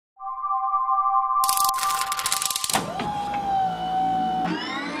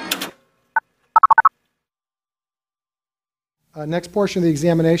Next portion of the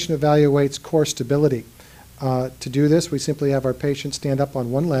examination evaluates core stability. To do this, we simply have our patient stand up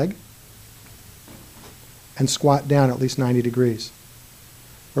on one leg and squat down at least 90 degrees.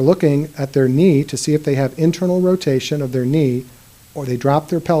 We're looking at their knee to see if they have internal rotation of their knee, or they drop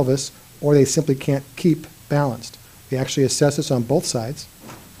their pelvis, or they simply can't keep balanced. We actually assess this on both sides.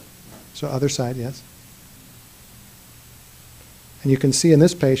 So other side, yes. And you can see in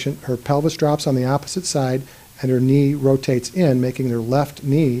this patient, her pelvis drops on the opposite side and her knee rotates in, making their left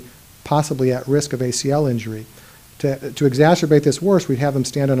knee possibly at risk of ACL injury. To exacerbate this worse, we'd have them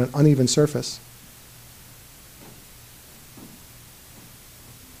stand on an uneven surface.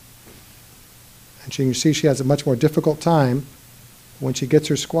 And you can see she has a much more difficult time. When she gets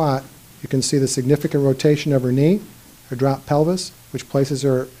her squat, you can see the significant rotation of her knee, her drop pelvis, which places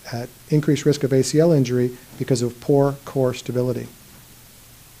her at increased risk of ACL injury because of poor core stability.